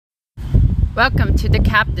Welcome to the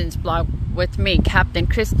Captain's Blog with me, Captain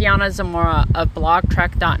Cristiana Zamora of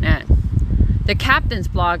blogtrek.net. The Captain's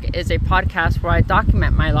Blog is a podcast where I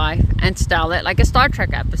document my life and style it like a Star Trek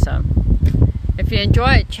episode. If you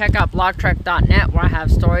enjoy it, check out blogtrek.net where I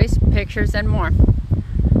have stories, pictures, and more.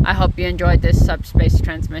 I hope you enjoyed this subspace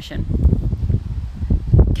transmission.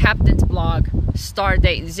 Captain's Blog,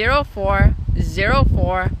 stardate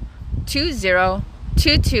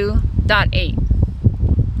 04042022.8.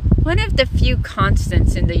 One of the few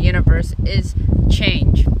constants in the universe is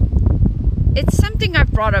change. It's something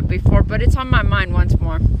I've brought up before, but it's on my mind once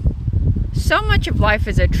more. So much of life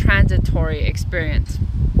is a transitory experience.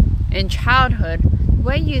 In childhood, the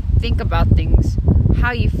way you think about things,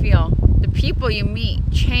 how you feel, the people you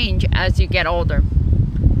meet change as you get older.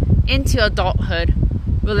 Into adulthood,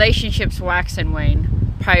 relationships wax and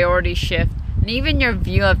wane, priorities shift, and even your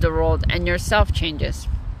view of the world and yourself changes.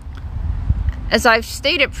 As I've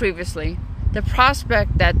stated previously, the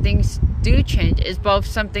prospect that things do change is both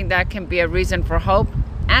something that can be a reason for hope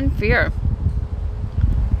and fear.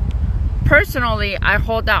 Personally, I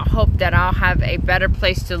hold out hope that I'll have a better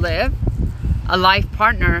place to live, a life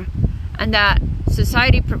partner, and that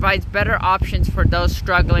society provides better options for those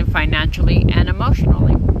struggling financially and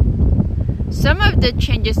emotionally. Some of the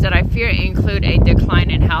changes that I fear include a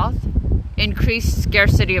decline in health, increased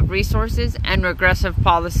scarcity of resources, and regressive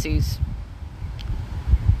policies.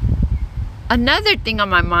 Another thing on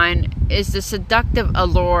my mind is the seductive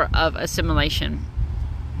allure of assimilation.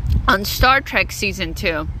 On Star Trek Season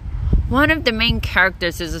 2, one of the main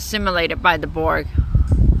characters is assimilated by the Borg.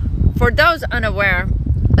 For those unaware,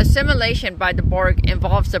 assimilation by the Borg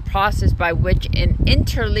involves the process by which an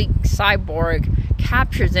interlinked cyborg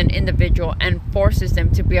captures an individual and forces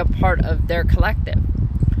them to be a part of their collective.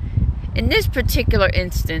 In this particular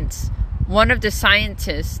instance, one of the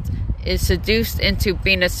scientists is seduced into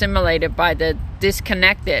being assimilated by the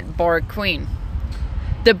disconnected Borg Queen.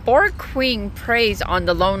 The Borg Queen preys on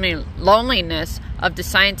the loneliness of the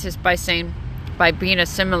scientist by saying, by being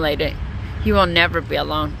assimilated, you will never be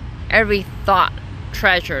alone. Every thought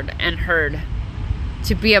treasured and heard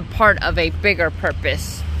to be a part of a bigger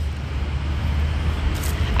purpose.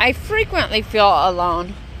 I frequently feel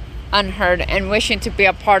alone, unheard, and wishing to be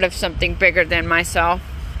a part of something bigger than myself.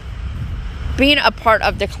 Being a part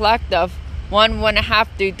of the collective, one wouldn't have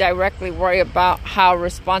to directly worry about how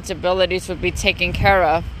responsibilities would be taken care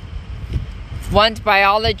of. One's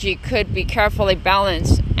biology could be carefully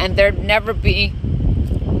balanced, and there'd never be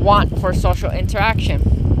want for social interaction.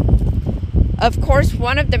 Of course,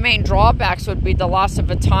 one of the main drawbacks would be the loss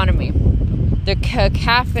of autonomy. The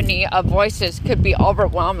cacophony of voices could be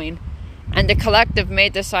overwhelming, and the collective may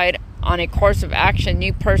decide on a course of action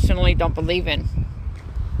you personally don't believe in.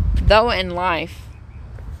 Though in life,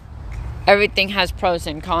 everything has pros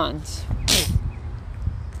and cons.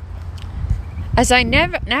 As I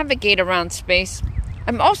navigate around space,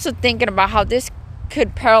 I'm also thinking about how this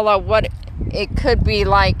could parallel what it could be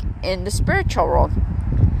like in the spiritual world.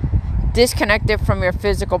 Disconnected from your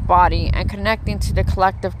physical body and connecting to the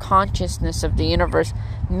collective consciousness of the universe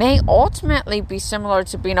may ultimately be similar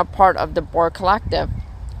to being a part of the Borg collective.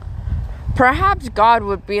 Perhaps God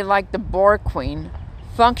would be like the Borg Queen,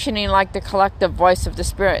 functioning like the collective voice of the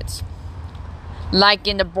spirits. Like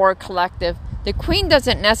in the Borg collective, the Queen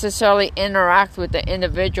doesn't necessarily interact with the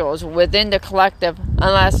individuals within the collective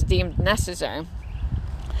unless deemed necessary.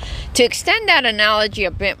 To extend that analogy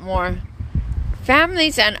a bit more,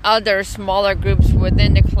 families and other smaller groups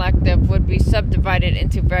within the collective would be subdivided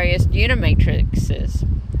into various unimatrices.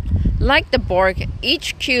 Like the Borg,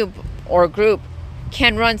 each cube or group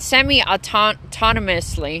can run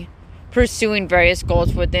semi-autonomously, pursuing various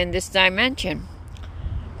goals within this dimension.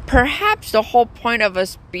 Perhaps the whole point of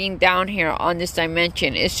us being down here on this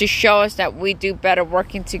dimension is to show us that we do better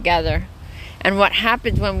working together, and what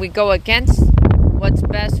happens when we go against what's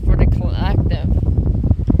best for the collective.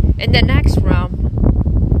 In the next realm,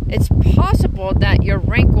 it's possible that your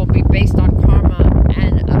rank will be based on karma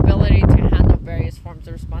and ability to handle various forms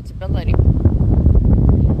of responsibility.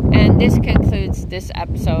 And this concludes this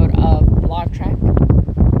episode of Blog Trek.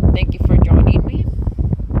 Thank you for joining.